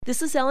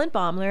This is Ellen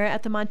Baumler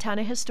at the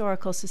Montana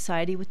Historical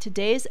Society with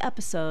today's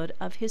episode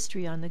of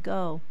History on the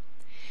Go.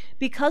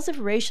 Because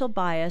of racial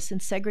bias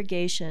and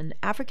segregation,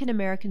 African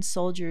American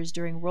soldiers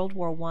during World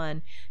War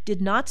I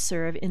did not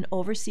serve in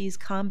overseas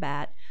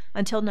combat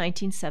until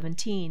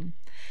 1917.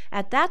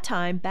 At that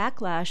time,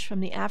 backlash from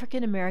the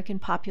African American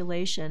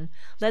population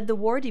led the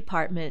War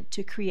Department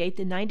to create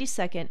the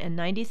 92nd and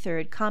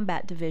 93rd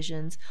Combat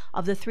Divisions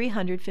of the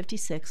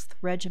 356th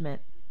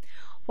Regiment.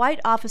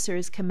 White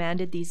officers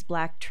commanded these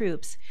black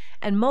troops,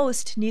 and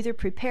most neither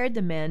prepared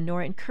the men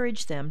nor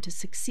encouraged them to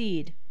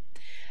succeed.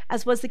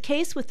 As was the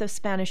case with the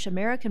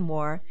Spanish-American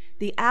War,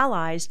 the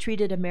Allies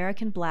treated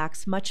American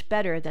blacks much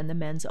better than the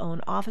men's own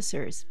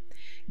officers.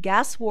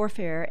 Gas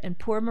warfare and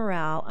poor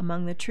morale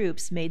among the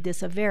troops made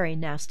this a very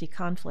nasty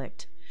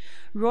conflict.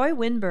 Roy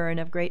Winburn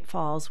of Great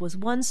Falls was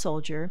one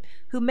soldier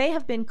who may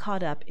have been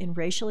caught up in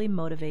racially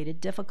motivated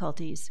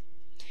difficulties.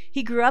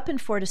 He grew up in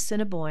Fort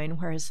Assiniboine,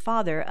 where his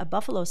father, a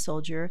Buffalo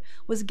soldier,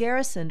 was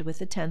garrisoned with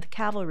the 10th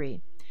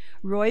Cavalry.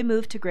 Roy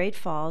moved to Great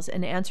Falls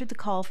and answered the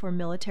call for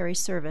military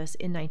service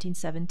in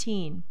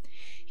 1917.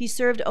 He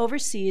served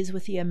overseas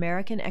with the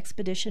American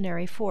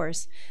Expeditionary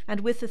Force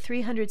and with the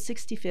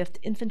 365th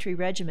Infantry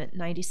Regiment,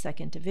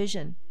 92nd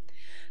Division.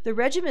 The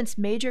regiment's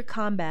major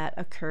combat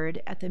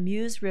occurred at the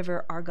Meuse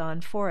River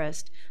Argonne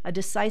Forest, a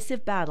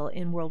decisive battle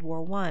in World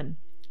War I.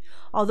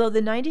 Although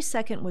the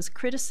 92nd was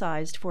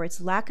criticized for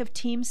its lack of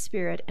team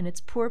spirit and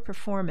its poor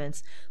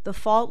performance, the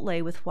fault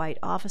lay with white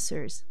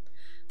officers.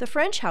 The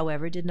French,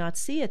 however, did not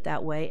see it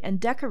that way and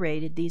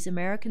decorated these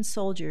American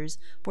soldiers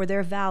for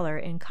their valor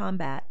in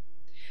combat.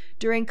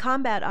 During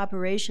combat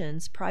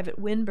operations, Private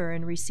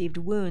Winburn received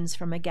wounds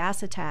from a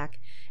gas attack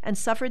and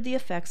suffered the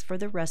effects for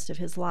the rest of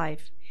his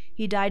life.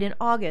 He died in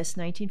August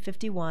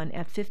 1951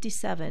 at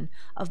 57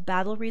 of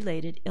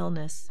battle-related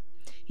illness.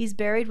 He's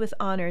buried with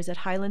honors at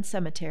Highland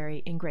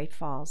Cemetery in Great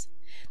Falls.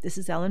 This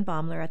is Ellen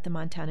Baumler at the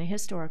Montana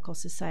Historical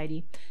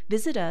Society.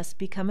 Visit us,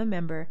 become a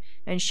member,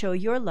 and show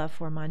your love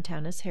for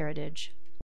Montana's heritage.